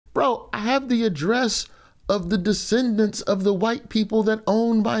Bro, I have the address of the descendants of the white people that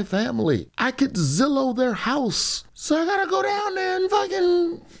own my family. I could Zillow their house. So I gotta go down there and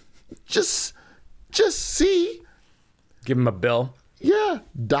fucking just see. Give them a bill. Yeah,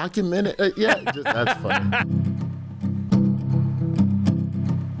 document it. That's funny.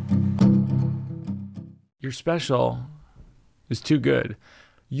 Your special is too good.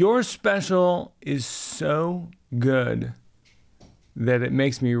 Your special is so good that it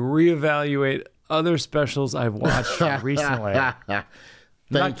makes me reevaluate other specials I've watched recently. I'm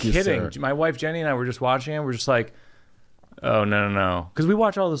not kidding. Sir. My wife Jenny and I were just watching it. We're just like, oh no, because we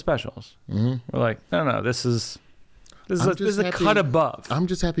watch all the specials. Mm-hmm. We're like, no, this is a cut above. I'm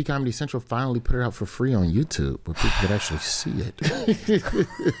just happy Comedy Central finally put it out for free on YouTube where people could actually see it.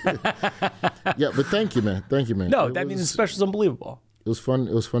 Yeah, but thank you, man. No, that means the special's unbelievable. It was fun.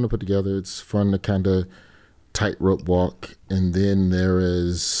 It was fun to put together. It's fun to kind of tightrope walk, and then there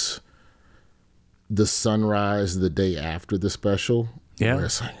is the sunrise the day after the special. Yeah, where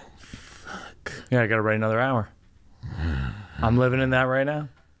it's like, fuck. Yeah, I got to write another hour. I'm living in that right now.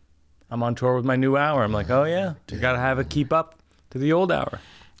 I'm on tour with my new hour. I'm like, oh yeah, you got to have it keep up to the old hour.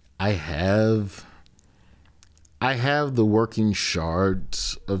 I have the working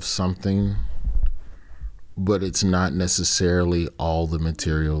shards of something, but it's not necessarily all the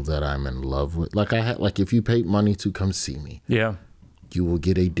material that I'm in love with. Like if you paid money to come see me, yeah, you will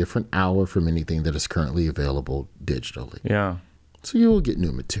get a different hour from anything that is currently available digitally. Yeah. So you will get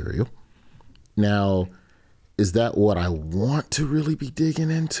new material. Now, is that what I want to really be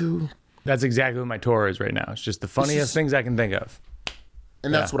digging into? That's exactly what my tour is right now. It's just the funniest things I can think of.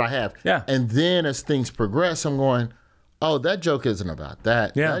 And that's what I have. Yeah. And then as things progress, I'm going, oh, that joke isn't about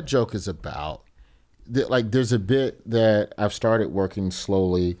that. Yeah. That joke is about, like, there's a bit that I've started working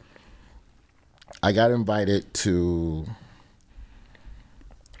slowly. I got invited to,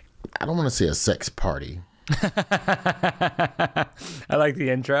 I don't want to say a sex party. I like the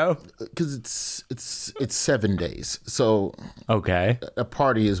intro. Because it's 7 days. So okay, a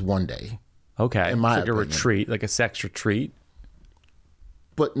party is 1 day. Okay. In my it's like opinion. a retreat, like a sex retreat.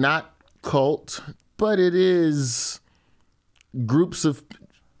 But not cult, but it is groups of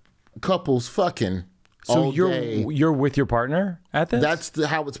couples fucking all day. You're with your partner at this? That's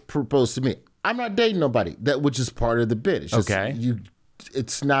how it's proposed to me. I'm not dating nobody, which is part of the bit. It's just okay.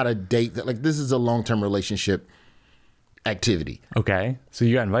 It's not a date. Like, this is a long-term relationship activity. Okay, so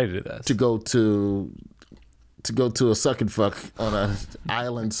you got invited to this to go to a suck and fuck on an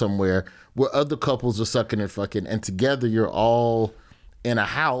island somewhere where other couples are sucking and fucking, and together you're all in a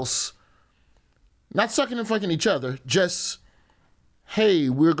house, not sucking and fucking each other, just, hey,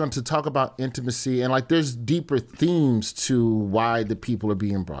 we're going to talk about intimacy, and like there's deeper themes to why the people are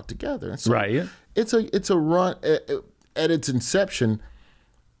being brought together. And so right. It's a run. At its inception,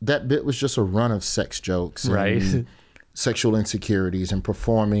 that bit was just a run of sex jokes, right? And sexual insecurities and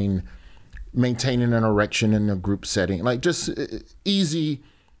performing, maintaining an erection in a group setting, like just easy,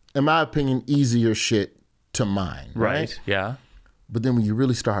 in my opinion, easier shit to mine, right? Yeah. But then when you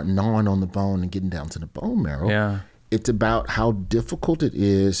really start gnawing on the bone and getting down to the bone marrow, yeah, it's about how difficult it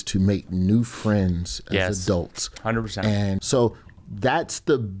is to make new friends as adults. 100%. And so that's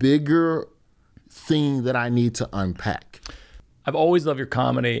the bigger thing that I need to unpack. I've always loved your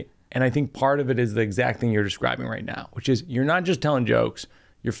comedy, and I think part of it is the exact thing you're describing right now, which is you're not just telling jokes,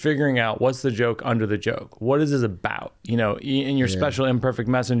 you're figuring out what's the joke under the joke. What is this about? You know, in your special Imperfect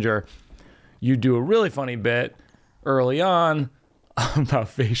Messenger, you do a really funny bit early on about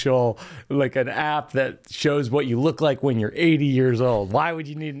facial, like an app that shows what you look like when you're 80 years old. Why would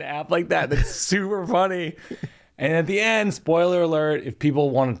you need an app like that? That's super funny. And at the end, spoiler alert, if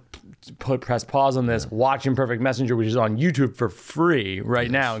people want to press pause on this, watch Imperfect Messenger, which is on YouTube for free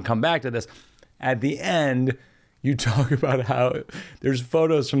right now, and come back to this. At the end, you talk about how there's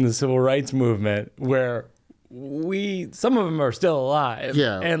photos from the civil rights movement where some of them are still alive.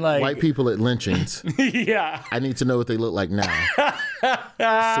 Yeah, and like white people at lynchings. Yeah. I need to know what they look like now so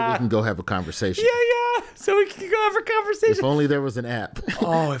we can go have a conversation. Yeah. So we can go have a conversation. If only there was an app.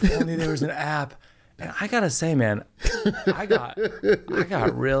 Oh, if only there was an app. And I gotta say, man, I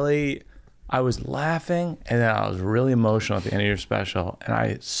was laughing, and then I was really emotional at the end of your special, and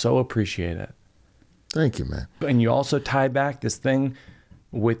I so appreciate it. Thank you, man. And you also tie back this thing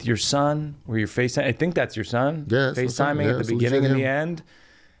with your son, where you're FaceTiming. I think that's your son. Yeah, FaceTiming at the beginning and the end,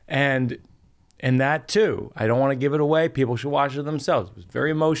 and that too. I don't want to give it away. People should watch it themselves. It was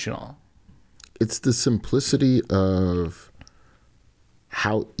very emotional. It's the simplicity of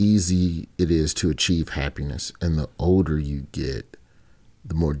how easy it is to achieve happiness, and the older you get,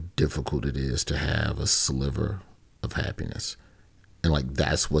 the more difficult it is to have a sliver of happiness. And like,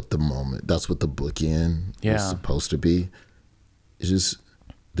 that's what the bookend is supposed to be. It's just,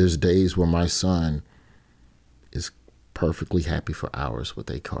 there's days where my son is perfectly happy for hours with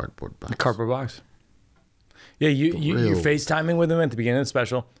a cardboard box. A cardboard box. Yeah, you're FaceTiming with him at the beginning of the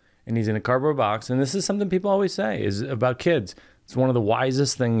special, and he's in a cardboard box. And this is something people always say is about kids. It's one of the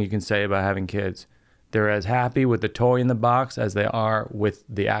wisest things you can say about having kids. They're as happy with the toy in the box as they are with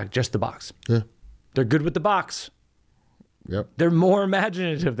just the box. Yeah. They're good with the box. Yep. They're more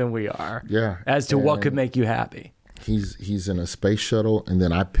imaginative than we are. Yeah. As to what could make you happy. He's in a space shuttle, and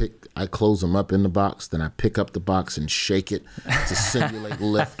then I close him up in the box, then I pick up the box and shake it to simulate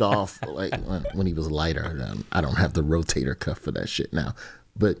lift off, like when he was lighter. I don't have the rotator cuff for that shit now.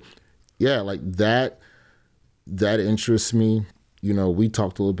 But yeah, like that interests me. You know, we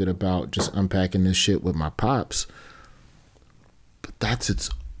talked a little bit about just unpacking this shit with my pops, but that's its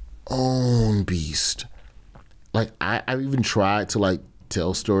own beast. Like I even tried to like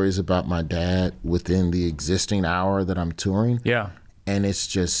tell stories about my dad within the existing hour that I'm touring. Yeah. And it's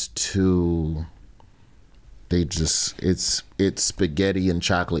just too, it's spaghetti and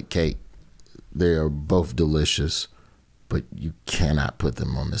chocolate cake. They are both delicious, but you cannot put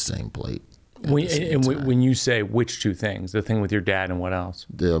them on the same plate. When you say which two things, the thing with your dad and what else?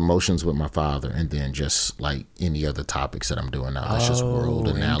 The emotions with my father, and then just like any other topics that I'm doing now. That's just world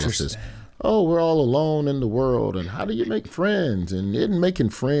analysis. Oh, we're all alone in the world, and how do you make friends? And isn't making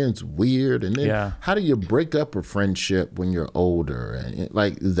friends weird? And then how do you break up a friendship when you're older? And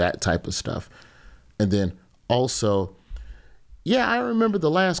like that type of stuff. And then also, yeah, I remember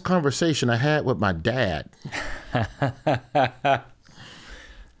the last conversation I had with my dad.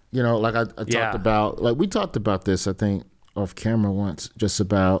 You know, like I talked about, like we talked about this, I think, off camera once, just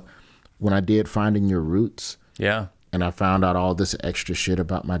about when I did Finding Your Roots. Yeah. And I found out all this extra shit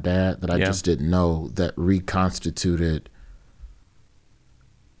about my dad that I just didn't know, that reconstituted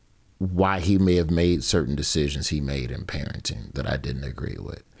why he may have made certain decisions he made in parenting that I didn't agree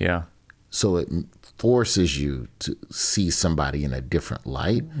with. Yeah. So it forces you to see somebody in a different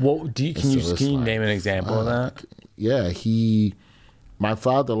light. What can you name an example of that? Yeah, my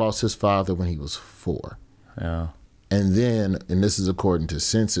father lost his father when he was 4. Yeah. And then, and this is according to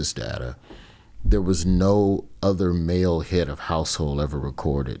census data, there was no other male head of household ever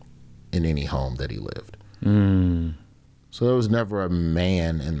recorded in any home that he lived. So there was never a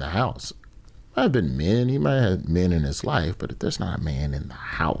man in the house. Might have been men. He might have had men in his life, but if there's not a man in the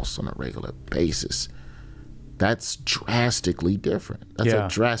house on a regular basis, that's drastically different. That's a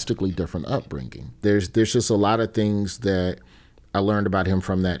drastically different upbringing. There's just a lot of things that I learned about him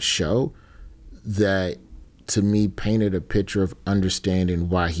from that show that to me painted a picture of understanding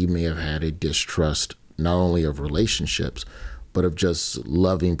why he may have had a distrust not only of relationships, but of just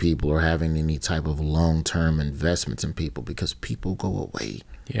loving people or having any type of long-term investments in people, because people go away.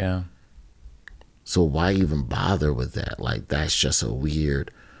 Yeah. So why even bother with that? Like, that's just a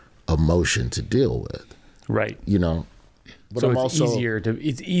weird emotion to deal with. Right. You know? But so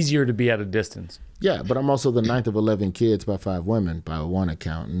it's easier to be at a distance. Yeah, but I'm also the 9th of 11 kids by 5 women by one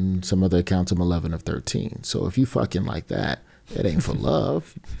account, and some other accounts I'm 11 of 13. So if you fucking like that, it ain't for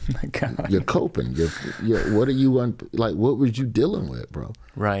love. My God. You're coping. What are you what were you dealing with, bro?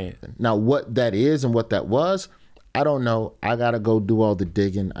 Right. Now, what that is and what that was, I don't know. I got to go do all the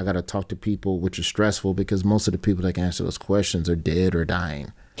digging. I got to talk to people, which is stressful because most of the people that can answer those questions are dead or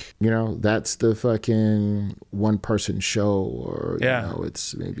dying. You know, that's the fucking one person show, or you know,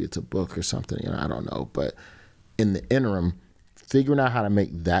 maybe it's a book or something, you know, I don't know. But in the interim, figuring out how to make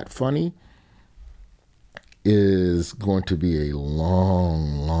that funny is going to be a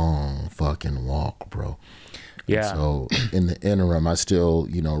long fucking walk, bro. Yeah. So in the interim, I still,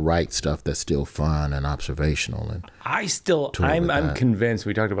 write stuff that's still fun and observational. And I'm convinced,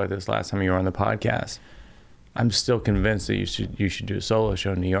 we talked about this last time you were on the podcast, I'm still convinced that you should do a solo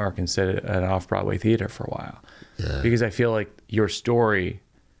show in New York and sit at an off-Broadway theater for a while. Yeah. Because I feel like your story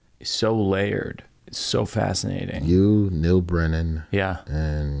is so layered. It's so fascinating. You, Neal Brennan. Yeah.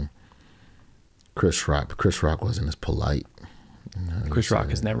 And Chris Rock. Chris Rock wasn't as polite. Chris Rock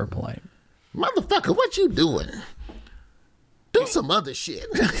is never polite. Motherfucker, what you doing? Do some other shit.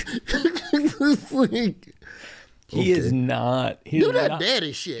 He is not. Do that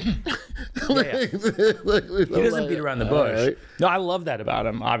daddy shit. He doesn't beat around the bush. Right. No, I love that about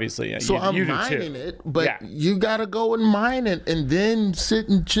him, obviously. So I'm mining it, but you got to go and mine it and then sit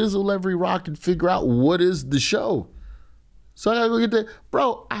and chisel every rock and figure out what is the show. So I got to go get that.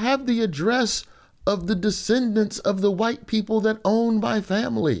 Bro, I have the address of the descendants of the white people that own my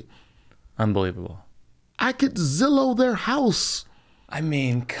family. Unbelievable. I could Zillow their house. I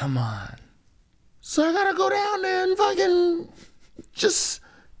mean, come on. So I gotta go down there and fucking just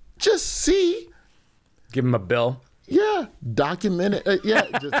see. Give him a bill. Yeah, document it.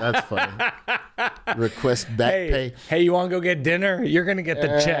 That's funny. Request back pay. Hey, you want to go get dinner? You're gonna get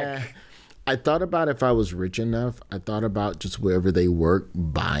the check. I thought about if I was rich enough. I thought about just wherever they work,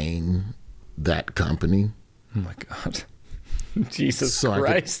 buying that company. Oh my God, Jesus so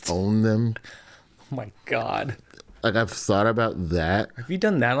Christ! I could own them. Oh my God. Like I've thought about that. Have you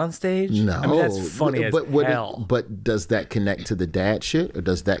done that on stage? No, I mean, that's funny as hell. But does that connect to the dad shit, or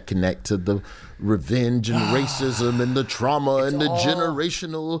does that connect to the revenge and racism and the trauma and the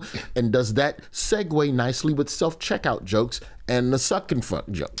generational? And does that segue nicely with self-checkout jokes and the suck and fuck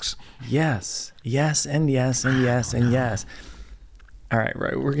jokes? Yes, and yes, and yes, and yes. All right.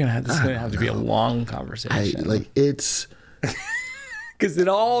 We're gonna have this. Is gonna have to be a long conversation. It's. Because it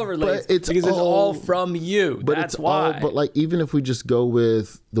all relates. It's all from you. But That's it's why. But like, even if we just go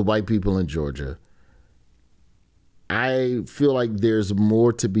with the white people in Georgia, I feel like there's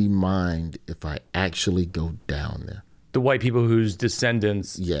more to be mined if I actually go down there. The white people whose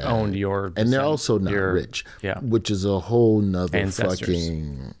descendants owned your... And they're also not rich, which is a whole nother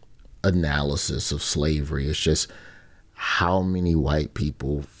fucking analysis of slavery. It's just how many white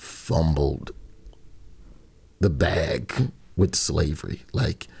people fumbled the bag with slavery.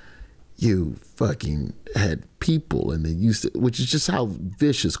 Like, you fucking had people, and they used to, which is just how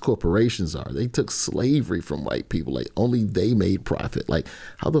vicious corporations are. They took slavery from white people. Like, only they made profit. Like,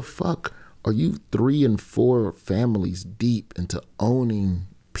 how the fuck are you 3 and 4 families deep into owning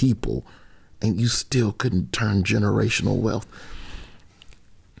people, and you still couldn't turn generational wealth?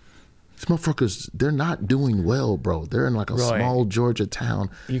 These motherfuckers, they're not doing well, bro. They're in like a small Georgia town.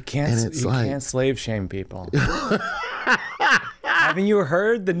 You can't slave shame people. Haven't you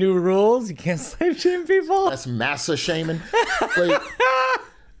heard the new rules? You can't slave shame people. That's massa shaming.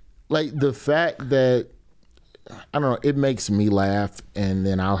 Like the fact that, I don't know, it makes me laugh, and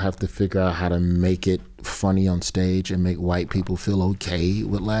then I'll have to figure out how to make it funny on stage and make white people feel okay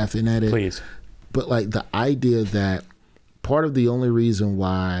with laughing at it. Please. But like the idea that part of the only reason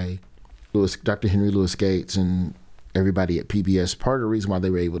why Dr. Henry Louis Gates and everybody at PBS, part of the reason why they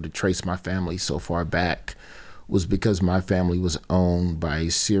were able to trace my family so far back was because my family was owned by a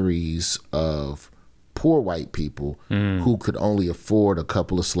series of poor white people who could only afford a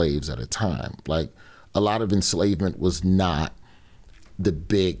couple of slaves at a time. Like, a lot of enslavement was not the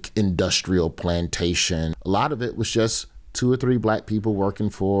big industrial plantation. A lot of it was just 2 or 3 black people working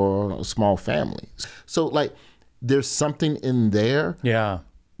for a small family. So, like, there's something in there. Yeah.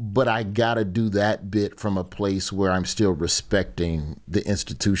 But I gotta do that bit from a place where I'm still respecting the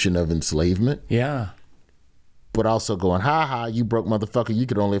institution of enslavement. Yeah. But also going, ha ha, you broke motherfucker, you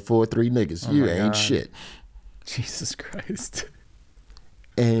could only afford 3 niggas. You ain't shit. Jesus Christ.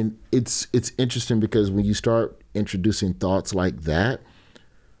 And it's interesting because when you start introducing thoughts like that,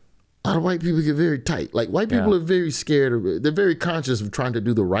 a lot of white people get very tight. Like, white people are very scared of it. They're very conscious of trying to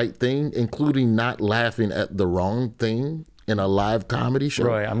do the right thing, including not laughing at the wrong thing in a live comedy show.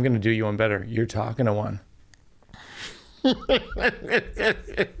 Roy, I'm going to do you one better. You're talking to one.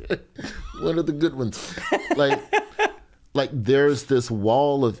 One of the good ones. Like there's this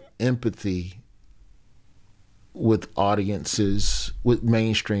wall of empathy with audiences, with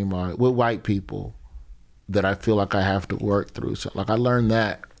mainstream art, with white people, that I feel like I have to work through. So like I learned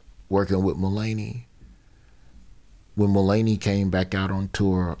that working with Mulaney. When Mulaney came back out on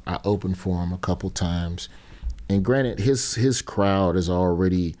tour, I opened for him a couple times. And granted, his crowd is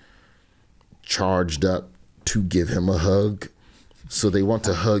already charged up to give him a hug. So they want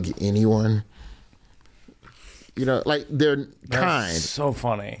to hug anyone. You know, like, they're kind. That's so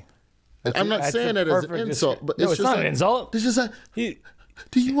funny. I'm not saying that as an insult, but it's not an insult. It's just like,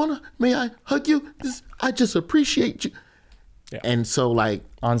 do you want to, may I hug you? I just appreciate you. Yeah. And so, like.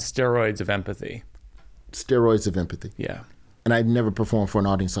 On steroids of empathy. Steroids of empathy. Yeah. And I'd never performed for an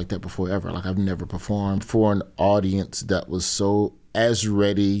audience like that before, ever. Like, I've never performed for an audience that was so as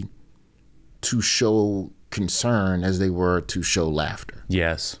ready to show concern as they were to show laughter.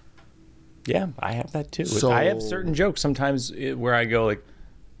 Yes. Yeah, I have that too. So, I have certain jokes sometimes where I go like,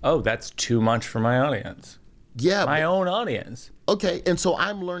 oh, that's too much for my audience. Yeah. My own audience. Okay, and so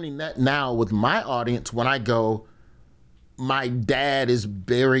I'm learning that now with my audience when I go, my dad is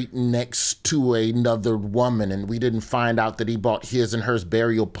buried next to another woman, and we didn't find out that he bought his and hers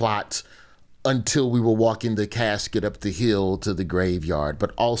burial plots until we were walking the casket up the hill to the graveyard,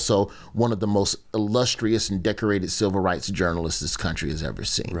 but also one of the most illustrious and decorated civil rights journalists this country has ever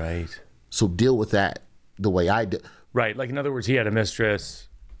seen. Right. So deal with that the way I did. Right. Like, in other words, he had a mistress.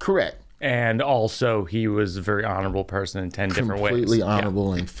 Correct. And also, he was a very honorable person in 10 different ways. Completely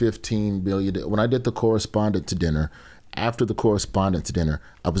honorable and 15 billion. When I did the correspondent to dinner, after the correspondence dinner,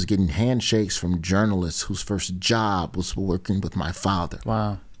 I was getting handshakes from journalists whose first job was working with my father.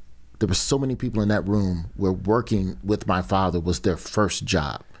 Wow. There were so many people in that room where working with my father was their first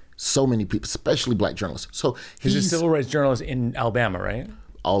job. So many people, especially black journalists. So he's a civil rights journalist in Alabama, right?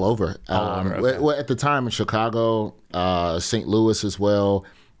 All over. Okay. Well, at the time in Chicago, St. Louis as well.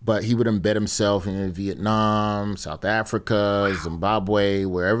 But he would embed himself in Vietnam, South Africa, Zimbabwe,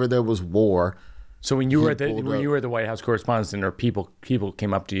 wherever there was war. So when you were at the White House Correspondents' Dinner, people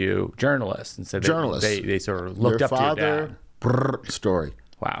came up to you, journalists, and said they sort of looked up to your dad. Brr, story.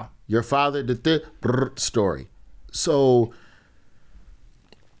 Wow. Your father did this, brr, story. So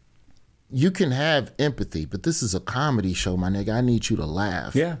you can have empathy, but this is a comedy show, my nigga. I need you to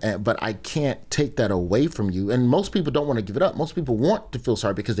laugh. Yeah. But I can't take that away from you. And most people don't want to give it up. Most people want to feel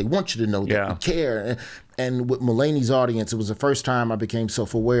sorry because they want you to know that you care. And with Mulaney's audience, it was the first time I became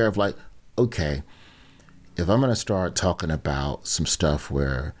self-aware of like, okay, if I'm going to start talking about some stuff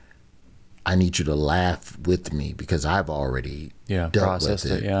where I need you to laugh with me because I've already dealt with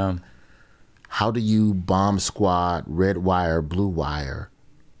it. Yeah. How do you bomb squad, red wire, blue wire,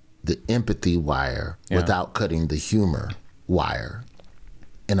 the empathy wire without cutting the humor wire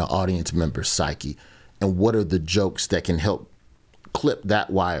in an audience member's psyche? And what are the jokes that can help clip that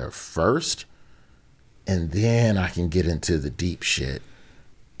wire first? And then I can get into the deep shit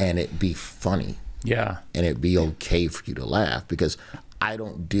and it be funny. Yeah. And it be okay for you to laugh, because I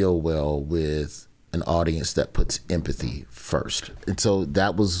don't deal well with an audience that puts empathy first. And so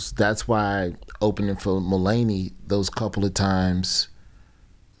that's why opening for Mulaney those couple of times,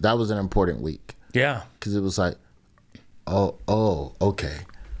 that was an important week. Yeah. Because it was like, oh, okay.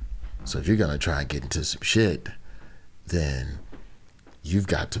 So if you're going to try and get into some shit, then you've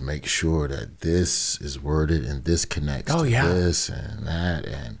got to make sure that this is worded and this connects to this and that.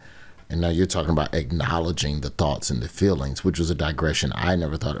 And now you're talking about acknowledging the thoughts and the feelings, which was a digression I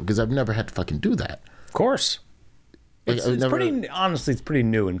never thought of, because I've never had to fucking do that. Of course. Honestly, it's pretty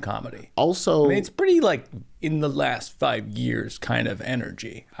new in comedy. Also, I mean, it's pretty like in the last 5 years kind of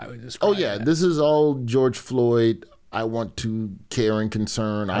energy, I would describe. Oh yeah, this is all George Floyd. I want to care and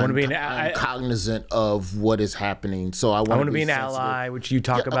concern. I'm cognizant of what is happening, so I want to be an ally, which you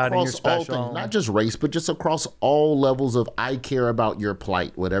talk about in your special. All things, not just race, but just across all levels of I care about your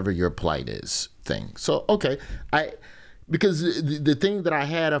plight, whatever your plight is thing. So okay, because the thing that I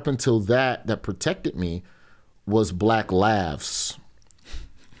had up until that protected me was black laughs.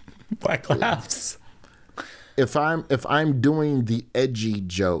 Black laughs. If I'm doing the edgy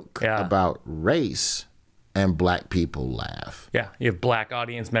joke about race, and black people laugh. Yeah, you have black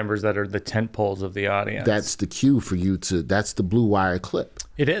audience members that are the tent poles of the audience. That's the cue for you to, that's the blue wire clip.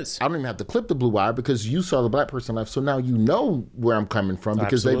 It is. I don't even have to clip the blue wire because you saw the black person laugh, so now you know where I'm coming from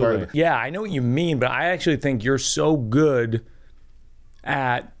because they've already... Yeah, I know what you mean, but I actually think you're so good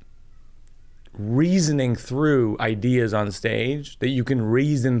at reasoning through ideas on stage that you can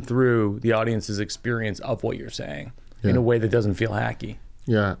reason through the audience's experience of what you're saying in a way that doesn't feel hacky.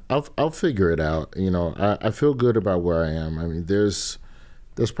 Yeah, I'll figure it out. You know, I feel good about where I am. I mean, there's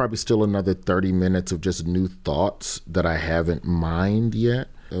probably still another 30 minutes of just new thoughts that I haven't mined yet.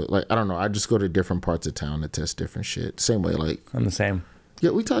 Like, I don't know. I just go to different parts of town to test different shit. Same way, like... I'm the same.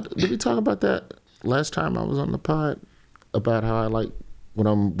 Yeah, did we talk about that last time I was on the pod? About how I like, when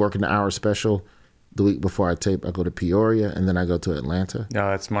I'm working the hour special, the week before I tape, I go to Peoria and then I go to Atlanta.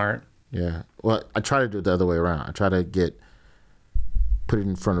 No, that's smart. Yeah. Well, I try to do it the other way around. I try to put it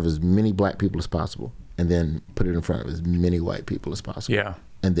in front of as many black people as possible, and then put it in front of as many white people as possible. Yeah.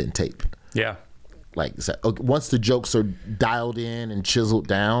 And then tape. Yeah. Like, once the jokes are dialed in and chiseled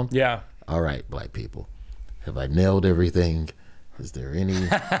down. Yeah. All right, black people, have I nailed everything? Is there any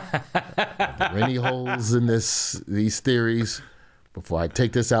holes in these theories before I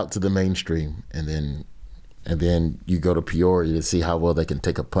take this out to the mainstream? And then you go to Peoria to see how well they can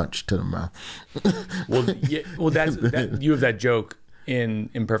take a punch to the mouth. You have that joke in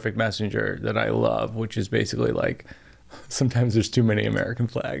Imperfect Messenger that I love, which is basically like, sometimes there's too many American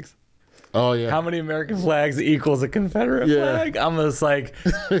flags. Oh yeah. How many American flags equals a Confederate flag? I'm just like,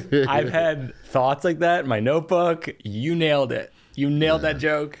 I've had thoughts like that in my notebook. You nailed it. You nailed that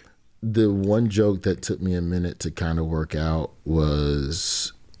joke. The one joke that took me a minute to kind of work out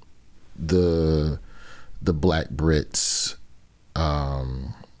was the black Brits,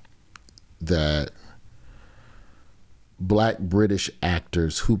 that black British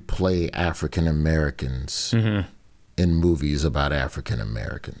actors who play African Americans in movies about African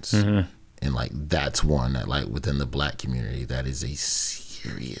Americans. And like, that's one that, like, within the black community, that is a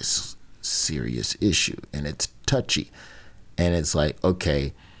serious issue, and it's touchy. And it's like,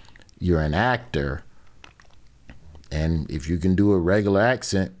 okay, you're an actor And if you can do a regular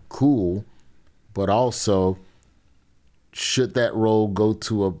accent, cool. But also, should that role go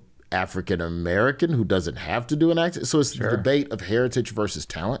to a African American who doesn't have to do an accent? So it's the debate of heritage versus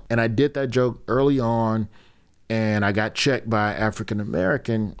talent. And I did that joke early on, and I got checked by African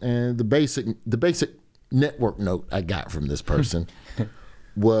American. And the basic network note I got from this person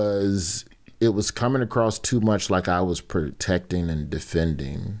was it was coming across too much like I was protecting and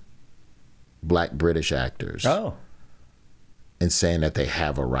defending Black British actors. Oh. And saying that they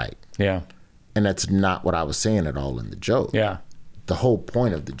have a right. Yeah. And that's not what I was saying at all in the joke. Yeah. The whole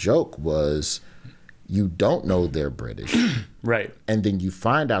point of the joke was you don't know they're British. Right. And then you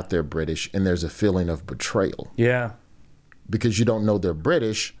find out they're British and there's a feeling of betrayal. Yeah. Because you don't know they're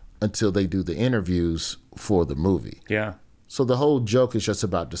British until they do the interviews for the movie. Yeah. So the whole joke is just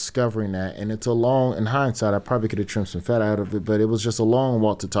about discovering that. And it's a long, in hindsight, I probably could have trimmed some fat out of it, but it was just a long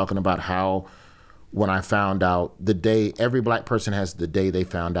walk to talking about how when I found out the day, every Black person has the day they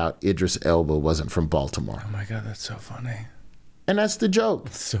found out Idris Elba wasn't from Baltimore. Oh my God, that's so funny. And that's the joke.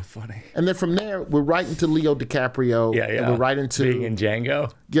 It's so funny. And then from there, we're right into Leo DiCaprio. Yeah, yeah. And we're right into being in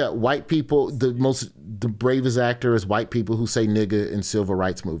Django. Yeah, white people. The bravest actor is white people who say nigga in civil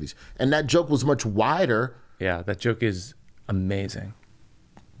rights movies. And that joke was much wider. Yeah, that joke is amazing.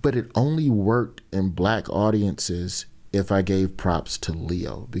 But it only worked in Black audiences if I gave props to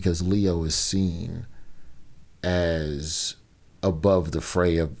Leo, because Leo is seen as above the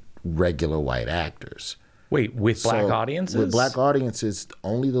fray of regular white actors. Wait, with Black audiences? With Black audiences,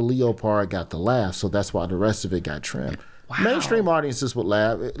 only the Leo part got the laugh, so that's why the rest of it got trimmed. Wow. Mainstream audiences would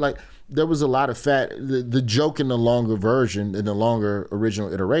laugh. Like, there was a lot of fat. The joke in the longer version, in the longer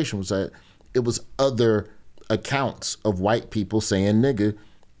original iteration, was that it was other accounts of white people saying nigga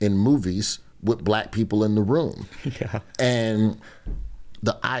in movies with Black people in the room. Yeah. And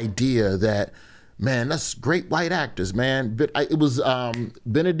the idea that, man, that's great white actors, man. But it was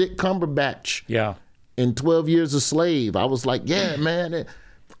Benedict Cumberbatch. Yeah. In 12 Years a Slave. I was like, yeah, man.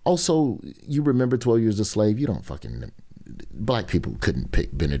 Also, you remember 12 Years a Slave? You don't fucking... Black people couldn't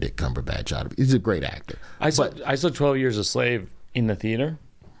pick Benedict Cumberbatch out of it. He's a great actor. I saw 12 Years a Slave in the theater.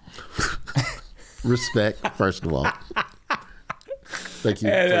 Respect, first of all. Thank you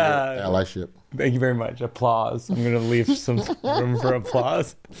for your allyship. Thank you very much. Applause. I'm going to leave some room for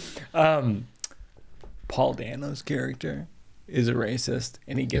applause. Paul Dano's character is a racist,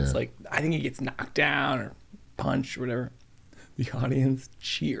 and he gets I think he gets knocked down or punched or whatever. The audience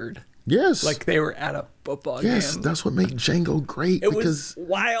cheered. Yes. Like they were at a football game. Yes, that's what made Django great. It was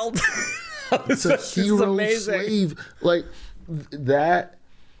wild. It's a hero slave. Like that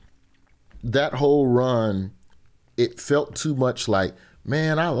whole run, it felt too much like,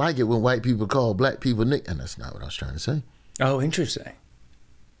 man, I like it when white people call Black people Nick. And that's not what I was trying to say. Oh, interesting.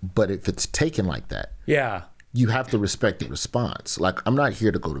 But if it's taken like that, yeah, you have to respect the response. Like, I'm not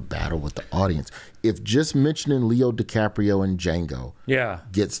here to go to battle with the audience. If just mentioning Leo DiCaprio and Django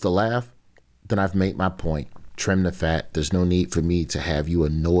gets the laugh, then I've made my point. Trim the fat. There's no need for me to have you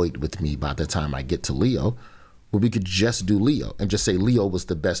annoyed with me by the time I get to Leo. Well, we could just do Leo and just say Leo was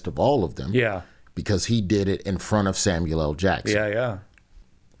the best of all of them. Yeah. Because he did it in front of Samuel L. Jackson. Yeah, yeah.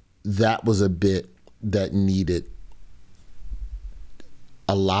 That was a bit that needed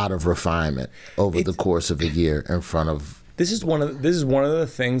a lot of refinement over the course of a year in front of. This is one of the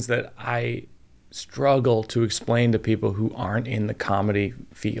things that I struggle to explain to people who aren't in the comedy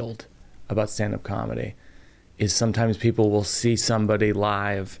field about stand-up comedy. Is sometimes people will see somebody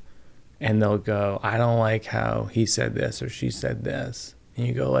live and they'll go, I don't like how he said this or she said this. And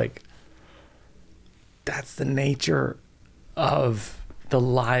you go like, that's the nature of the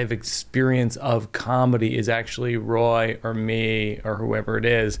live experience of comedy is actually Roy or me or whoever it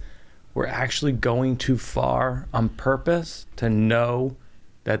is. We're actually going too far on purpose to know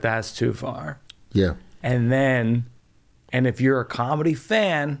that that's too far. Yeah. And if you're a comedy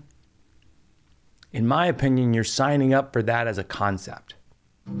fan, in my opinion, you're signing up for that as a concept.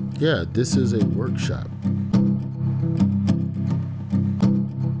 Yeah, this is a workshop.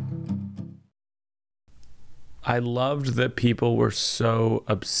 I loved that people were so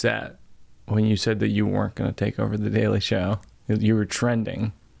upset when you said that you weren't going to take over the Daily Show. You were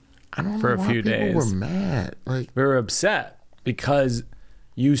trending for a few days. People were mad. Like, we were upset because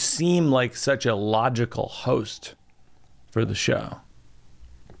you seem like such a logical host for the show.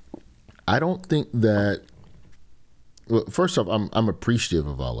 I don't think that. Well, first off, I'm appreciative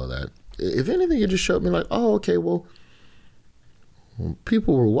of all of that. If anything, it just showed me like, oh, okay, well,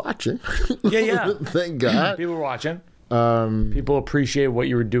 people were watching. Yeah. Thank God. People were watching. People appreciate what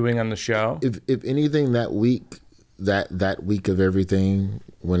you were doing on the show. If anything, that week, that week of everything,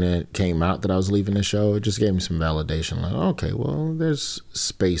 when it came out that I was leaving the show, it just gave me some validation. Like, okay, well, there's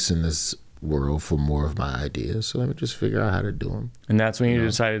space in this world for more of my ideas, so let me just figure out how to do them. And that's when you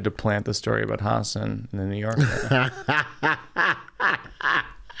decided to plant the story about Hassan in the New Yorker.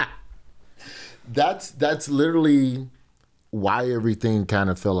 That's literally why everything kind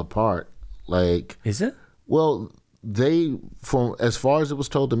of fell apart. Like, is it? Well, from as far as it was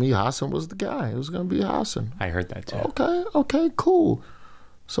told to me, Hassan was the guy. It was going to be Hassan. I heard that too. Okay, cool.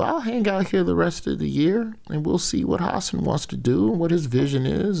 So I'll hang out here the rest of the year, and we'll see what Hassan wants to do and what his vision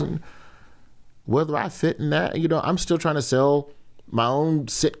is, and whether I fit in that. You know, I'm still trying to sell my own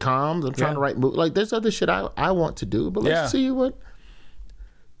sitcoms. I'm trying to write movies. Like, there's other shit I want to do, but let's see what.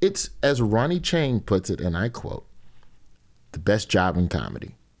 It's, as Ronny Chieng puts it, and I quote, the best job in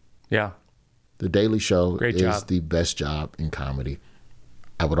comedy. Yeah. The Daily Show is the best job in comedy.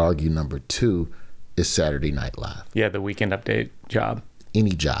 I would argue number 2 is Saturday Night Live. Yeah, the Weekend Update job.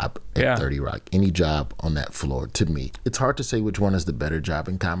 Any job at 30 Rock, any job on that floor, to me. It's hard to say which one is the better job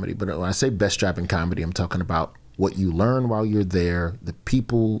in comedy, but when I say best job in comedy, I'm talking about what you learn while you're there, the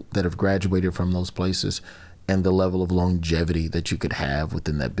people that have graduated from those places, and the level of longevity that you could have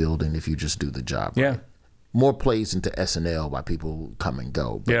within that building if you just do the job. Yeah. Right? More plays into SNL by people come and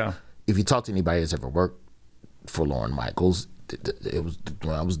go. But if you talk to anybody that's ever worked for Lorne Michaels, it was,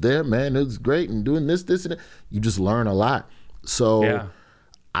 when I was there, man, it was great, and doing this, and that. You just learn a lot. So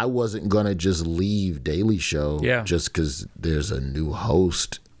I wasn't going to just leave Daily Show just because there's a new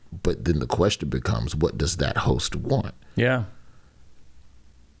host. But then the question becomes, what does that host want? Yeah.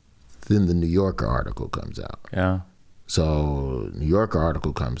 Then the New Yorker article comes out. Yeah. So New Yorker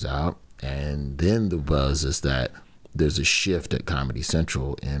article comes out, and then the buzz is that there's a shift at Comedy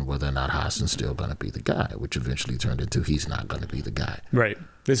Central in whether or not Hassan's still going to be the guy, which eventually turned into he's not going to be the guy. Right.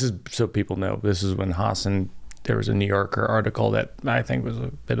 This is, so people know, this is when Hassan, there was a New Yorker article that I think was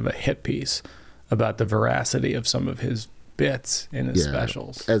a bit of a hit piece about the veracity of some of his bits in his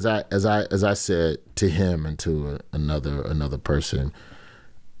specials. As I said to him and to another person,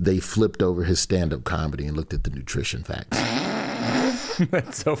 they flipped over his stand-up comedy and looked at the nutrition facts.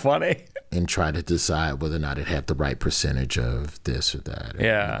 That's so funny. And tried to decide whether or not it had the right percentage of this or that. Or,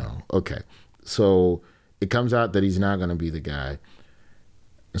 yeah. You know. Okay. So it comes out that he's not going to be the guy.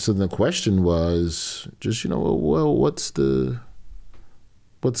 So the question was just, well, what's going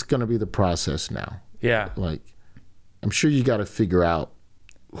to be the process now? Yeah. Like, I'm sure you got to figure out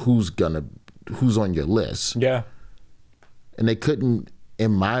who's on your list. Yeah. And they couldn't,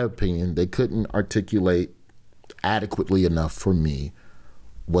 in my opinion, they couldn't articulate adequately enough for me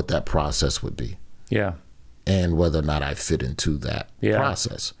what that process would be. Yeah. And whether or not I fit into that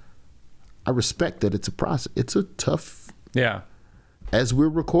process. I respect that it's a process. It's a tough. Yeah. As we're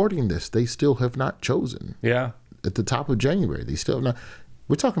recording this, they still have not chosen. Yeah. At the top of January, they still have not.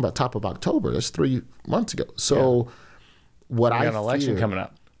 We're talking about top of October. That's 3 months ago. So what I got an election coming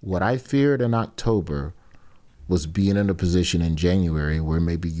up. What I feared in October was being in a position in January where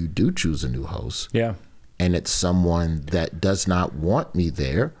maybe you do choose a new host. Yeah. And it's someone that does not want me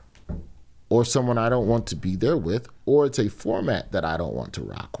there, or someone I don't want to be there with, or it's a format that I don't want to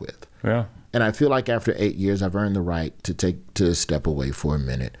rock with. Yeah. And I feel like after 8 years, I've earned the right to step away for a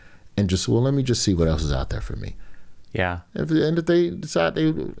minute and just, let me just see what else is out there for me. Yeah. If they decide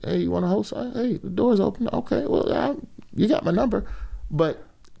hey, you want to host? Hey, the door's open. Okay, well, you got my number. But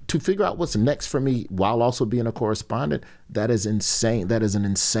to figure out what's next for me while also being a correspondent, that is insane. That is an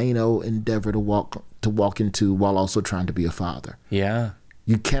insane-o endeavor to walk into while also trying to be a father. Yeah.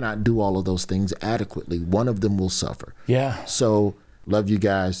 You cannot do all of those things adequately. One of them will suffer. Yeah. So love you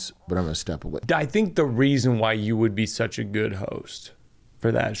guys, but I'm going to step away. I think the reason why you would be such a good host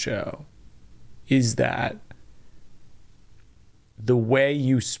for that show is that the way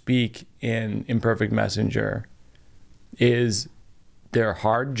you speak in Imperfect Messenger is they're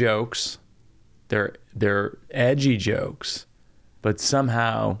hard jokes, they're edgy jokes, but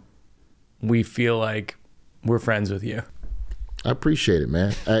somehow we feel like we're friends with you. I appreciate it,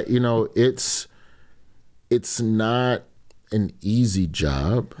 man. It's not an easy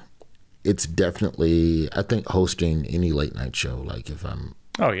job. It's definitely, I think, hosting any late night show. Like if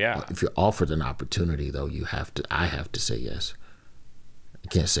you're offered an opportunity, though, I have to say yes. I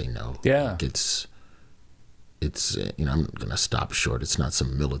can't say no. Yeah. Like it's I'm gonna stop short. It's not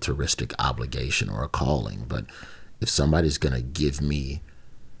some militaristic obligation or a calling, but if somebody's gonna give me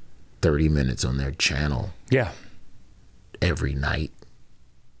 30 minutes on their channel, every night,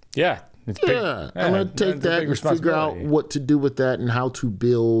 I'm gonna take that and figure out what to do with that and how to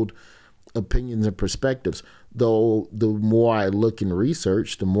build opinions and perspectives. Though the more I look and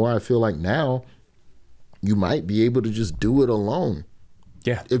research, the more I feel like now you might be able to just do it alone.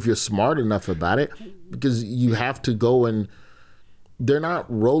 Yeah. If you're smart enough about it, because you have to go and they're not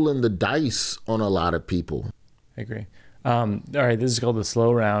rolling the dice on a lot of people. I agree. All right, this is called the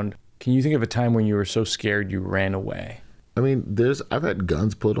slow round. Can you think of a time when you were so scared you ran away? I mean, I've had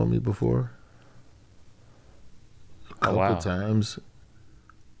guns pulled on me before. A couple times.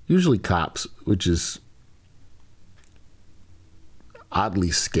 Usually cops, which is oddly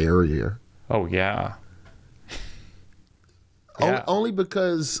scarier. Oh, yeah. Only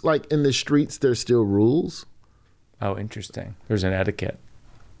because, like, in the streets, there's still rules. Oh, interesting. There's an etiquette.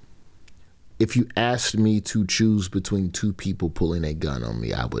 If you asked me to choose between two people pulling a gun on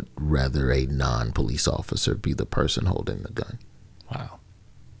me, I would rather a non-police officer be the person holding the gun. Wow.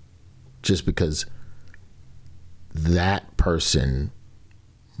 Just because that person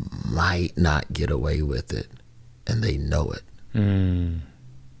might not get away with it, and they know it.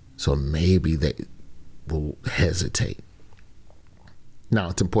 So maybe they will hesitate. Now,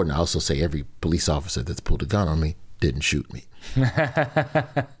 it's important to also say every police officer that's pulled a gun on me didn't shoot me.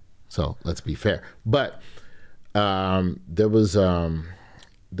 So let's be fair. But there was a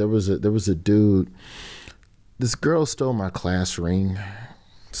dude. This girl stole my class ring.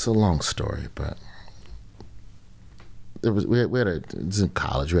 It's a long story, but it was in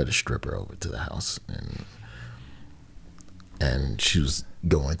college. We had a stripper over to the house, and she was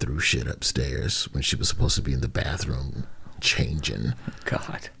going through shit upstairs when she was supposed to be in the bathroom changing.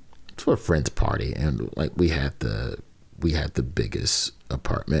 God. It's for a friend's party, and like we had the biggest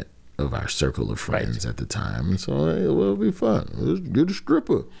apartment of our circle of friends at the time, and so hey, it'll be fun. Let's get a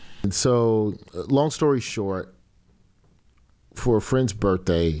stripper. And so, long story short, for a friend's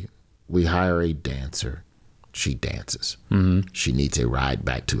birthday, we hire a dancer. She dances. She needs a ride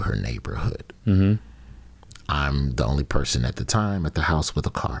back to her neighborhood. I'm the only person at the time at the house with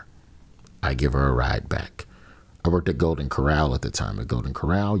a car. I give her a ride back. I worked at Golden Corral at the time. At Golden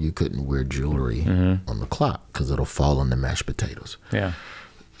Corral, you couldn't wear jewelry on the clock because it'll fall on the mashed potatoes. Yeah.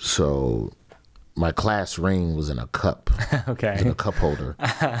 So my class ring was in a cup. Okay. It was in a cup holder.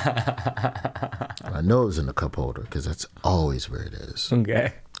 I know it was in a cup holder because that's always where it is.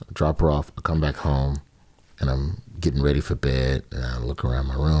 Okay. I drop her off. I come back home, and I'm getting ready for bed, and I look around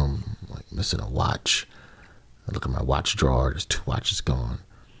my room, I'm like missing a watch. I look at my watch drawer. There's 2 watches gone.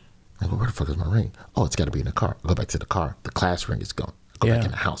 I go, where the fuck is my ring? Oh, it's got to be in the car. I go back to the car. The class ring is gone. I go back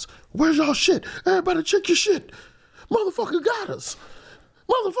in the house. Where's y'all shit? Everybody check your shit. Motherfucker got us.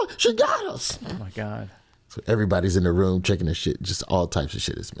 Motherfucker, she got us. Oh, my God. So everybody's in the room checking their shit. Just all types of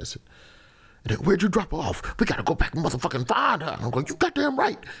shit is missing. And then, where'd you drop her off? We got to go back and motherfucking find her. I'm going, you goddamn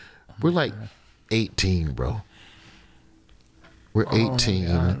right. We're like 18, bro. We're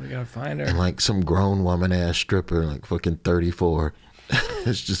 18. We got to find her. And like some grown woman ass stripper, like fucking 34.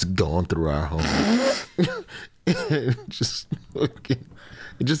 It's just going through our home. it just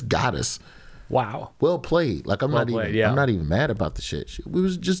got us. Wow. Well played. Like I'm not even mad about the shit. We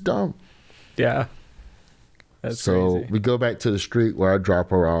was just dumb. Yeah. That's so crazy. we go back to the street where I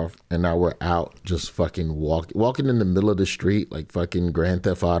drop her off, and now we're out just fucking walking in the middle of the street like fucking Grand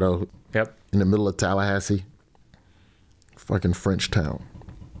Theft Auto. Yep. In the middle of Tallahassee. Fucking Frenchtown.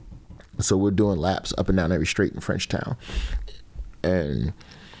 So we're doing laps up and down every street in Frenchtown. And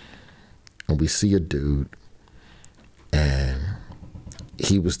we see a dude, and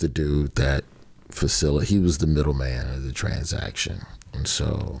he was the dude that he was the middleman of the transaction. And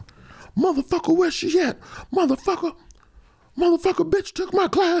so, motherfucker, where's she at? Motherfucker, bitch took my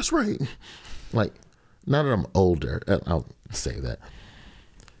class ring. Like, now that I'm older, I'll say that.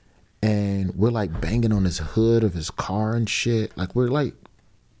 And we're like banging on his hood of his car and shit. Like, we're like,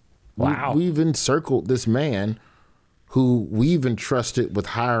 wow. We've encircled this man who we've entrusted with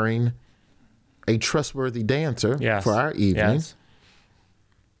hiring a trustworthy dancer for our evening. Yes.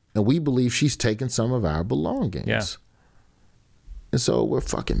 And we believe she's taken some of our belongings. Yeah. And so we're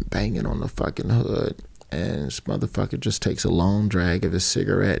fucking banging on the fucking hood. And this motherfucker just takes a long drag of his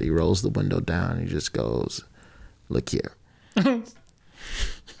cigarette. He rolls the window down. And he just goes, look here.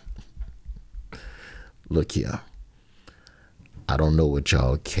 Look here. I don't know what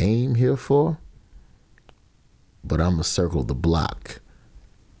y'all came here for, but I'm going to circle the block.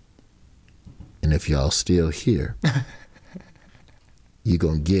 And if y'all still here, you're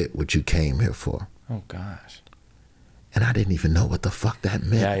going to get what you came here for. Oh, gosh. And I didn't even know what the fuck that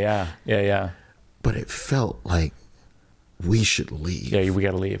meant. Yeah. But it felt like we should leave. Yeah, we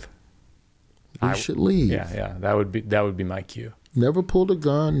got to leave. We should leave. Yeah. That would be my cue. Never pulled a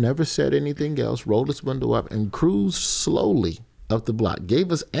gun, never said anything else, rolled his window up and cruised slowly up the block. Gave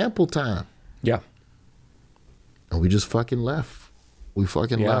us ample time. Yeah. And we just fucking left. We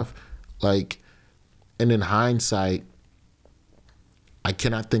fucking left. Like, And in hindsight, I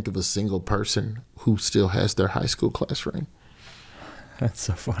cannot think of a single person who still has their high school class ring. That's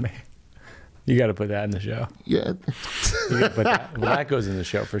so funny. You got to put that in the show. Yeah. You gotta put that. Well, that goes in the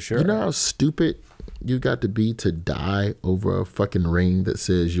show for sure. You know how stupid you got to be to die over a fucking ring that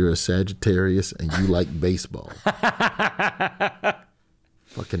says you're a Sagittarius and you like baseball?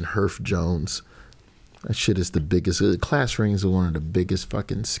 Fucking Herf Jones. That shit is the biggest. Class rings are one of the biggest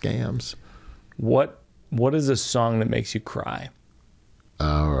fucking scams. What is a song that makes you cry?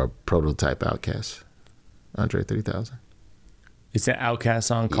 Or a Prototype Outcast. Andre 3000. It's an Outkast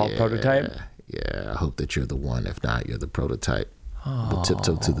song called Prototype? Yeah, I hope that you're the one. If not, you're the prototype. But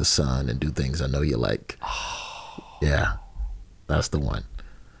tiptoe to the sun and do things I know you like. Yeah, that's the one.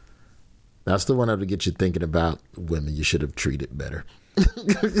 That's the one that'll get you thinking about women you should have treated better.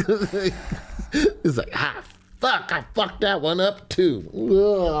 It's like, fuck, I fucked that one up too.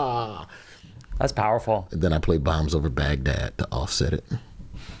 Ugh. That's powerful. And then I play Bombs Over Baghdad to offset it.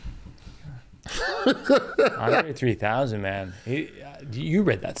 Andre 3000, man. You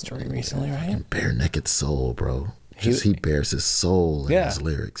read that story recently, right? Bare naked soul, bro. Just he bears his soul in his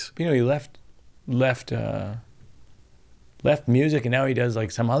lyrics. You know, he left music, and now he does like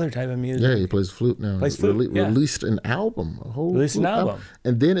some other type of music. Yeah, he plays flute now. Released an album, Released an album.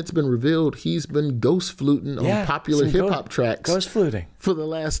 And then it's been revealed he's been ghost fluting on popular hip hop tracks. Ghost fluting for the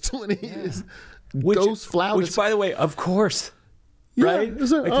last 20 years. Which, ghost flautist. Which, by the way, of course, right? He's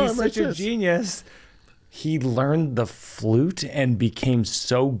such a genius. He learned the flute and became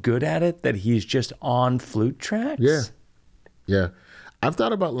so good at it that he's just on flute tracks. Yeah. I've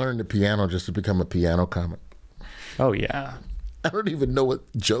thought about learning the piano just to become a piano comic. Oh, yeah. I don't even know what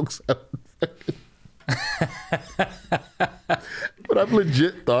jokes I but I've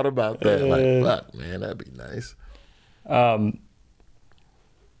legit thought about that. Like, fuck, man, that'd be nice.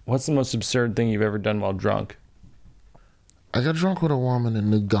 What's the most absurd thing you've ever done while drunk? I got drunk with a woman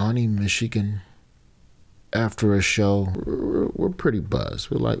in Nagani, Michigan after a show. We're pretty buzzed.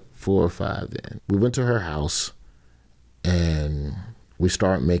 We're like 4 or 5 then. We went to her house and we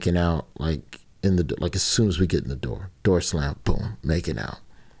start making out like as soon as we get in the door slam, boom, making out.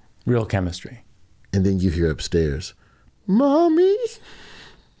 Real chemistry. And then you hear upstairs, "Mommy,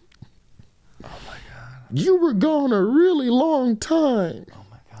 oh my God, you were gone a really long time." Oh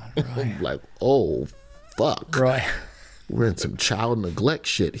my God, Roy. I'm like, oh fuck, Roy. We're in some child neglect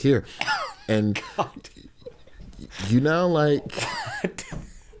shit here. And you know, like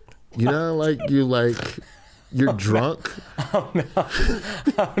you're drunk. Oh no!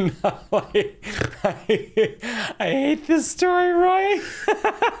 I hate this story, Roy.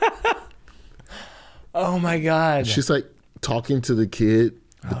 Oh my God! She's like talking to the kid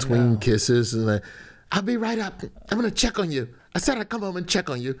between kisses, and like, "I'll be right up. I'm gonna check on you. I said I'd come home and check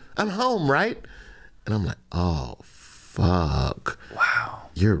on you. I'm home, right?" And I'm like, "Oh fuck! Wow,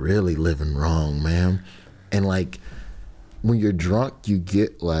 you're really living wrong, man." And like, when you're drunk, you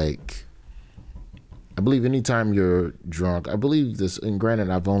get like. I believe anytime you're drunk, I believe this, and granted,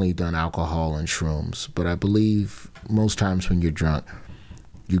 I've only done alcohol and shrooms, but I believe most times when you're drunk,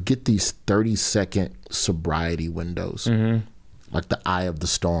 you get these 30-second sobriety windows. Mm-hmm. Like the eye of the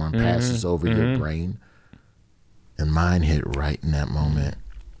storm passes over your brain. And mine hit right in that moment.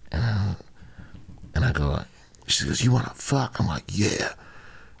 And I go, she goes, "You want to fuck?" I'm like, "Yeah.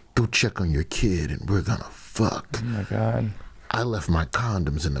 Go check on your kid and we're going to fuck." Oh my God. I left my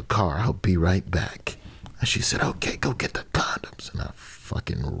condoms in the car. I'll be right back. And she said, "Okay, go get the condoms." And I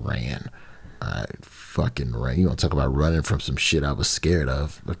fucking ran. You want to talk about running from some shit I was scared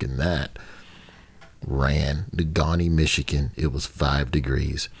of? Fucking that. Ran to Gawney, Michigan. It was 5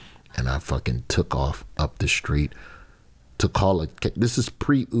 degrees. And I fucking took off up the street to call this is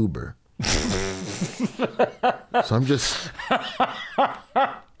pre-Uber. So I'm just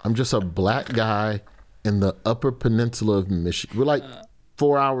a black guy in the Upper Peninsula of Michigan. We're like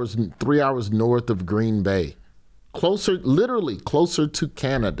 3 hours north of Green Bay. Literally closer to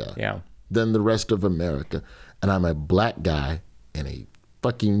Canada than the rest of America. And I'm a black guy in a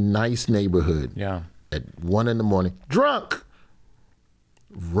fucking nice neighborhood at 1 a.m, drunk,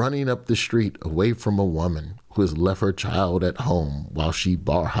 running up the street away from a woman who has left her child at home while she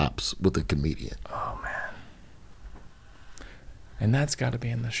bar hops with a comedian. Oh, man. And that's got to be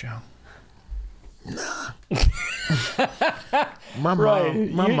in the show. Nah. My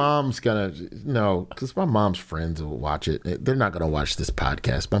mom's gonna because my mom's friends will watch it. They're not gonna watch this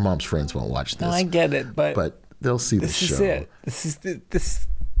podcast. My mom's friends won't watch this. No, I get it, but they'll see the show. This is it. This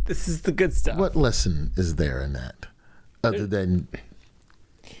is the good stuff. What lesson is there in that, other than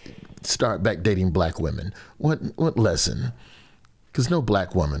start back dating black women? What lesson? Because no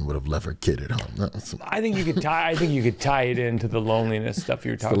black woman would have left her kid at home. I think you could tie it into the loneliness stuff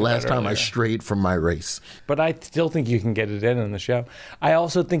you were talking about. The last time earlier. I strayed from my race. But I still think you can get it in on the show. I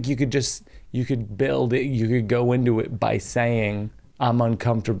also think you could build it. You could go into it by saying, I'm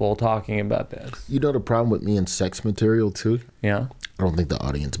uncomfortable talking about this. You know the problem with me in sex material too? Yeah. I don't think the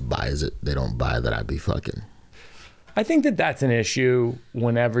audience buys it. They don't buy that I be fucking. I think that that's an issue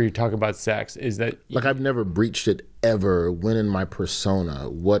whenever you talk about sex, is that... Like, I've never breached it ever. When in my persona,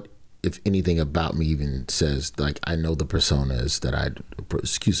 what, if anything, about me even says, like, I know the persona is that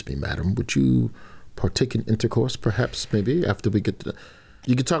excuse me, madam, would you partake in intercourse, perhaps, maybe, after we get to...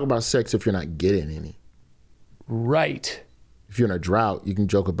 You can talk about sex if you're not getting any. Right. If you're in a drought, you can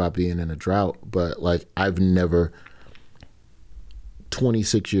joke about being in a drought, but, like, I've never...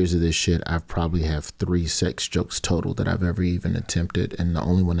 26 years of this shit, I've probably have 3 sex jokes total that I've ever even attempted, and the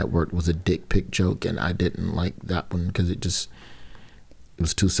only one that worked was a dick pic joke, and I didn't like that one because it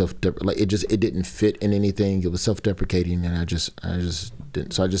was too it didn't fit in anything. It was self-deprecating, and I just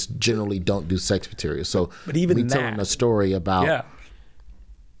didn't. So I just generally don't do sex material. So, but even me telling a story about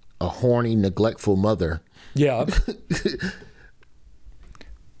a horny, neglectful mother,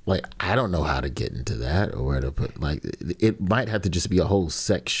 like, I don't know how to get into that or where to put, like, it might have to just be a whole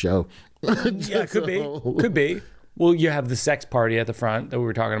sex show. Yeah, could be. Well, you have the sex party at the front that we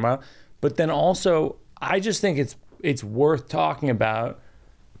were talking about, but then also, I just think it's worth talking about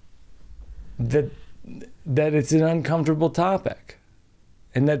that it's an uncomfortable topic,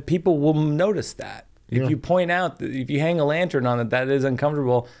 and that people will notice that. If you point out that, if you hang a lantern on it, that is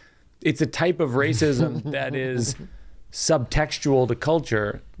uncomfortable. It's a type of racism that is subtextual to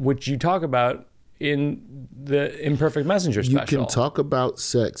culture, which you talk about in the Imperfect Messenger special. You can talk about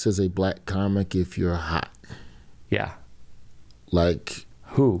sex as a black comic if you're hot. Yeah. Like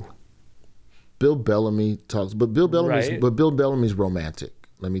who? Bill Bellamy talks, but Bill Bellamy's romantic.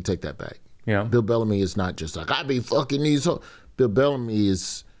 Let me take that back. Yeah. Bill Bellamy is not just like, I be fucking these. Bill Bellamy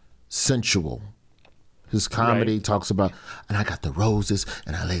is sensual. His comedy talks about, and I got the roses,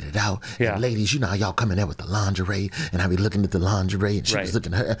 and I laid it out. Yeah. And ladies, you know how y'all come in there with the lingerie, and I be looking at the lingerie, and she was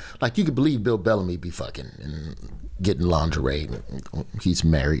looking at her. Like, you could believe Bill Bellamy be fucking and getting lingerie. He's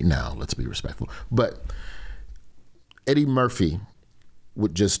married now, let's be respectful. But Eddie Murphy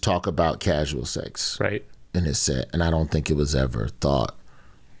would just talk about casual sex in his set, and I don't think it was ever thought.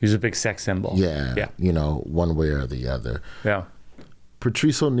 He was a big sex symbol. Yeah. You know, one way or the other. Yeah.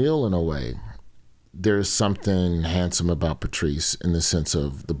 Patrice O'Neal, in a way, there's something handsome about Patrice in the sense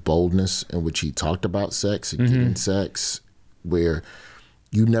of the boldness in which he talked about sex and getting sex, where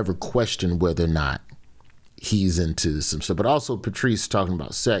you never question whether or not he's into some stuff. But also Patrice talking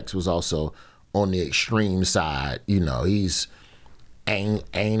about sex was also on the extreme side. You know, he's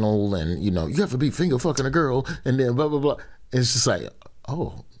anal and, you know, you have to be finger fucking a girl and then blah, blah, blah. It's just like,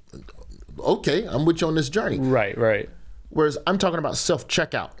 oh, okay, I'm with you on this journey. Right. Whereas I'm talking about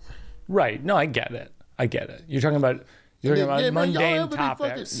self-checkout. Right. No, I get it. You're talking about mundane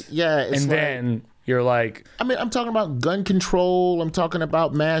topics. It's then you're like, I mean, I'm talking about gun control. I'm talking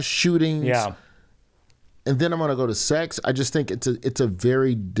about mass shootings. Yeah. And then I'm gonna go to sex. I just think it's a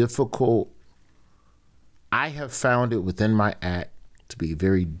very difficult. I have found it within my act to be a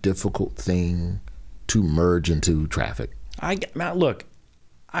very difficult thing to merge into traffic. Look,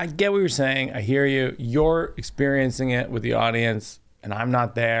 I get what you're saying. I hear you. You're experiencing it with the audience, and I'm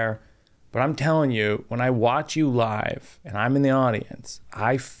not there. But I'm telling you, when I watch you live and I'm in the audience,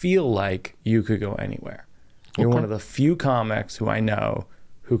 I feel like you could go anywhere. You're one of the few comics who I know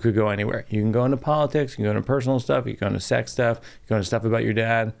who could go anywhere. You can go into politics, you can go into personal stuff, you can go into sex stuff, you can go into stuff about your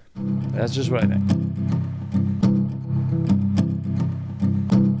dad. That's just what I think.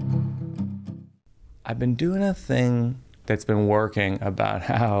 I've been doing a thing that's been working about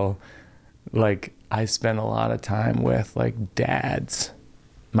how, like, I spend a lot of time with, like, dads.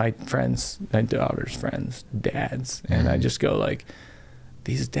 My friends, my daughter's friends, dads. And I just go like,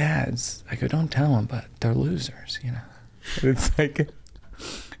 these dads, I go, don't tell them, but they're losers, you know? It's like,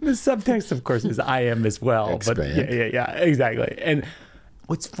 the subtext, of course, is I am as well. Expand. But yeah, exactly. And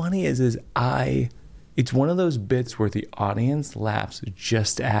what's funny is it's one of those bits where the audience laughs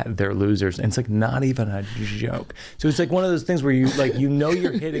just at their losers. And it's like not even a joke. So it's like one of those things where you like, you know,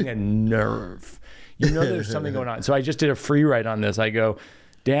 you're hitting a nerve. You know there's something going on. So I just did a free write on this. I go,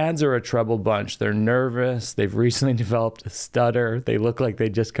 dads are a troubled bunch. They're nervous. They've recently developed a stutter. They look like they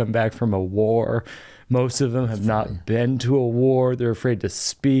just come back from a war. Most of them have not been to a war. They're afraid to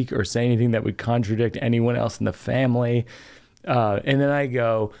speak or say anything that would contradict anyone else in the family. And then I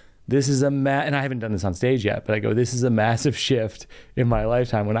go, this is and I haven't done this on stage yet, but I go, this is a massive shift in my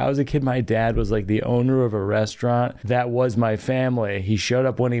lifetime. When I was a kid, my dad was like the owner of a restaurant that was my family. He showed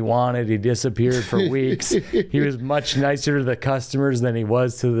up when he wanted. He disappeared for weeks. He was much nicer to the customers than he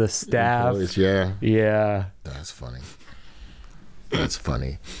was to the staff. Yeah. Yeah. That's funny. That's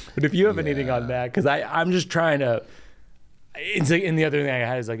funny. But if you have anything on that, because I'm just trying to, it's like, and the other thing I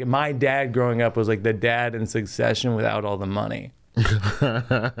had is like, my dad growing up was like the dad in Succession without all the money.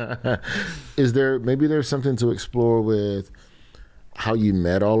 Is there, maybe there's something to explore with how you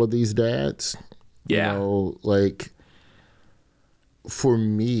met all of these dads? Yeah. You know, like for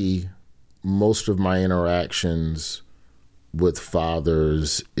me, most of my interactions with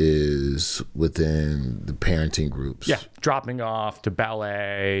fathers is within the parenting groups. Yeah, dropping off to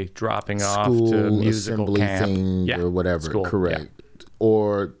ballet, dropping off School, to musical assembly camp. thing, or whatever. School, correct. yeah.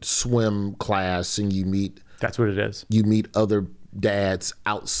 Or swim class, and you meet. That's what it is. You meet other dads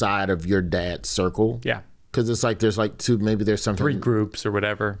outside of your dad's circle. Yeah. Because it's like there's like two, maybe there's something. 3 groups or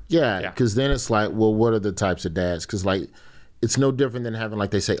whatever. Yeah, because then it's like, well, what are the types of dads? Because like, it's no different than having,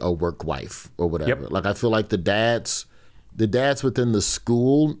 like they say, a work wife or whatever. Yep. Like I feel like the dads within the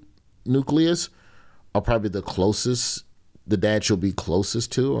school nucleus are probably the closest. The dads you'll be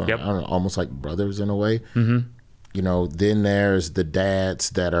closest to, or I don't know, almost like brothers in a way. Mm-hmm. You know, then there's the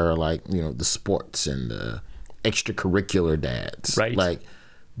dads that are like, you know, the sports and the extracurricular dads. Right. Like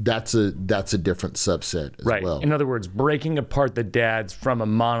that's a different subset as Right. well. In other words, breaking apart the dads from a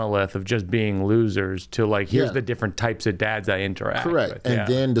monolith of just being losers to like, here's the different types of dads I interact Correct. with. And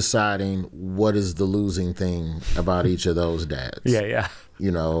then deciding what is the losing thing about each of those dads. Yeah.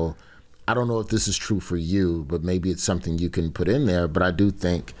 You know, I don't know if this is true for you, but maybe it's something you can put in there. But I do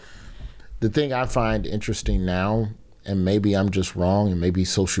think the thing I find interesting now, and maybe I'm just wrong, and maybe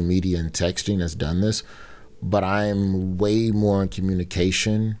social media and texting has done this, but I'm way more in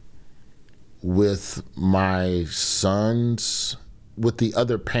communication with my sons, with the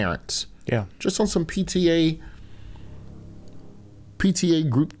other parents. Yeah. Just on some PTA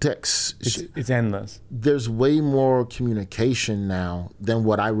group texts. It's endless. There's way more communication now than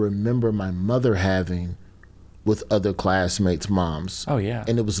what I remember my mother having with other classmates' moms. Oh, yeah.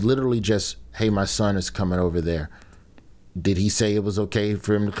 And it was literally just, hey, my son is coming over there. Did he say it was okay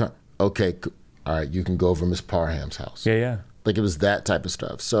for him to come? Okay, all right, you can go over Miss Parham's house. Yeah. Like it was that type of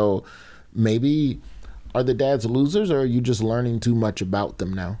stuff. So maybe are the dads losers, or are you just learning too much about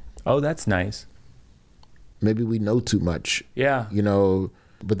them now? Oh, that's nice. Maybe we know too much. Yeah. You know,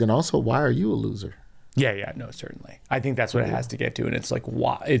 but then also, why are you a loser? Yeah, no, certainly. I think that's what it has to get to. And it's like,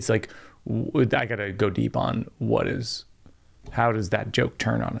 why? It's like, I got to go deep on how does that joke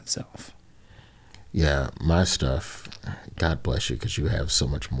turn on itself? Yeah, my stuff, God bless you, because you have so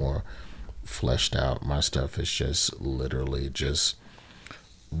much more fleshed out. My stuff is just literally just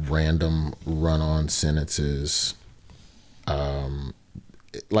random run-on sentences.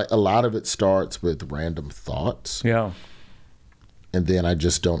 Like a lot of it starts with random thoughts. Yeah. And then I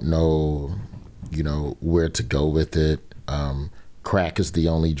just don't know, you know, where to go with it. Crack is the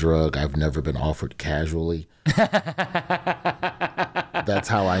only drug I've never been offered casually. That's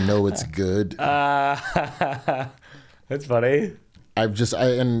how I know it's good. That's funny.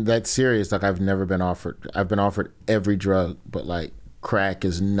 And that's serious. Like I've been offered every drug, but like crack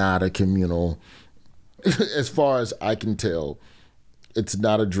is not a communal, as far as I can tell. It's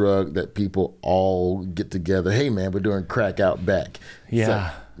not a drug that people all get together. Hey man, we're doing crack out back. Yeah.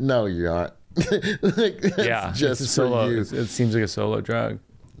 Like, no, you aren't. Like, just it's a solo. for you. It seems like a solo drug.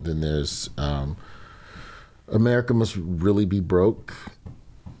 Then there's America must really be broke.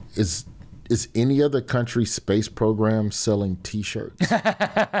 Is any other country space program selling T-shirts?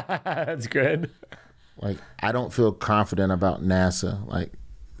 That's good. Like, I don't feel confident about NASA. Like,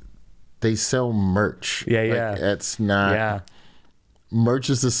 they sell merch. Yeah. That's not. Yeah. Merch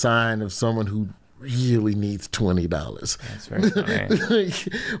is a sign of someone who really needs $20. That's very funny.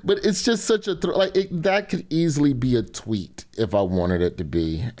 But it's just such a that could easily be a tweet if I wanted it to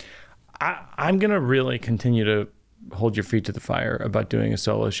be. I'm gonna really continue to hold your feet to the fire about doing a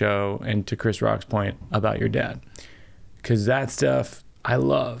solo show, and to Chris Rock's point about your dad, because that stuff I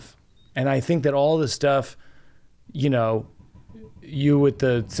love, and I think that all the stuff, you know, you with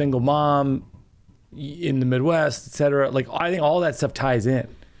the single mom in the Midwest, etc. Like I think all that stuff ties in.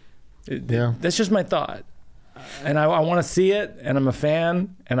 Yeah, that's just my thought, and I want to see it, and I'm a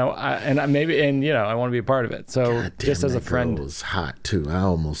fan, and I maybe you know I want to be a part of it. So just as a friend, it was hot too. I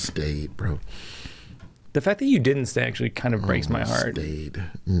almost stayed, bro. The fact that you didn't stay actually kind of breaks my heart. Stayed.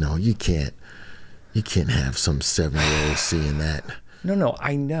 No, you can't. You can't have some 7-year-old seeing that. No,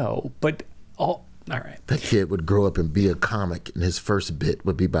 I know, but All right. That kid would grow up and be a comic, and his first bit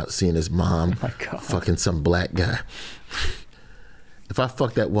would be about seeing his mom fucking some black guy. If I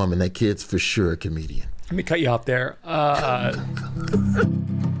fuck that woman, that kid's for sure a comedian. Let me cut you off there.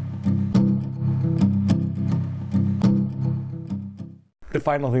 The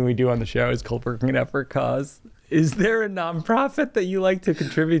final thing we do on the show is called Working It Out for a Cause. Is there a nonprofit that you like to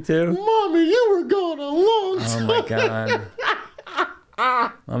contribute to? Mommy, you were gone a long time. Oh my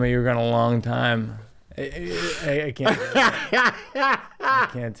God. Mommy, you were gone a long time. I can't. I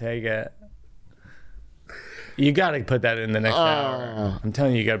can't take it. You got to put that in the next hour. I'm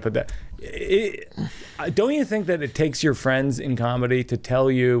telling you, you got to put that. Don't you think that it takes your friends in comedy to tell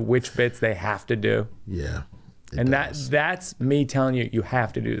you which bits they have to do? Yeah. And that's me telling you, you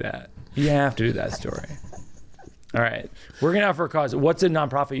have to do that. You have to do that story. All right. Working Out for a Cause. What's a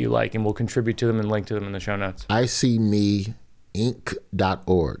nonprofit you like? And we'll contribute to them and link to them in the show notes.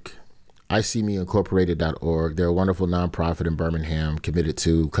 ICMeInc.org. ICMeIncorporated.org. They're a wonderful nonprofit in Birmingham committed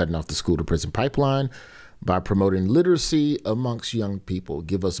to cutting off the school-to-prison pipeline by promoting literacy amongst young people.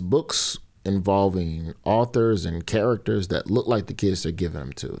 Give us books involving authors and characters that look like the kids they're giving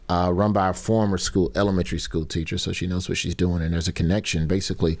them to. Run by a former elementary school teacher, so she knows what she's doing, and there's a connection.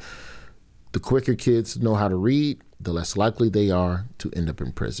 Basically, the quicker kids know how to read, the less likely they are to end up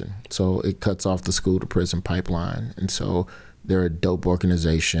in prison. So it cuts off the school-to-prison pipeline. And so they're a dope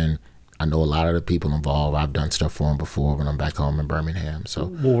organization. I know a lot of the people involved. I've done stuff for them before when I'm back home in Birmingham. So,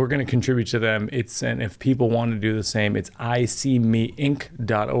 well, we're going to contribute to them. And if people want to do the same, it's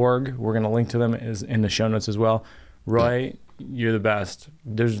ICMeInc.org. We're going to link to them in the show notes as well. Roy, you're the best.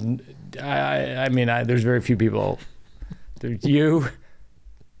 There's very few people. There's you,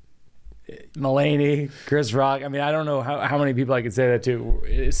 Mulaney, Chris Rock. I mean, I don't know how many people I could say that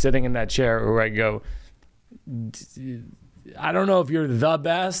to sitting in that chair where I go, I don't know if you're the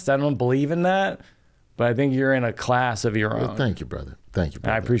best. I don't believe in that, but I think you're in a class of your own. Well, thank you, brother. Thank you,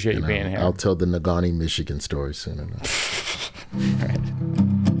 brother. I appreciate you being here. I'll tell the Nagani, Michigan story soon enough. All right.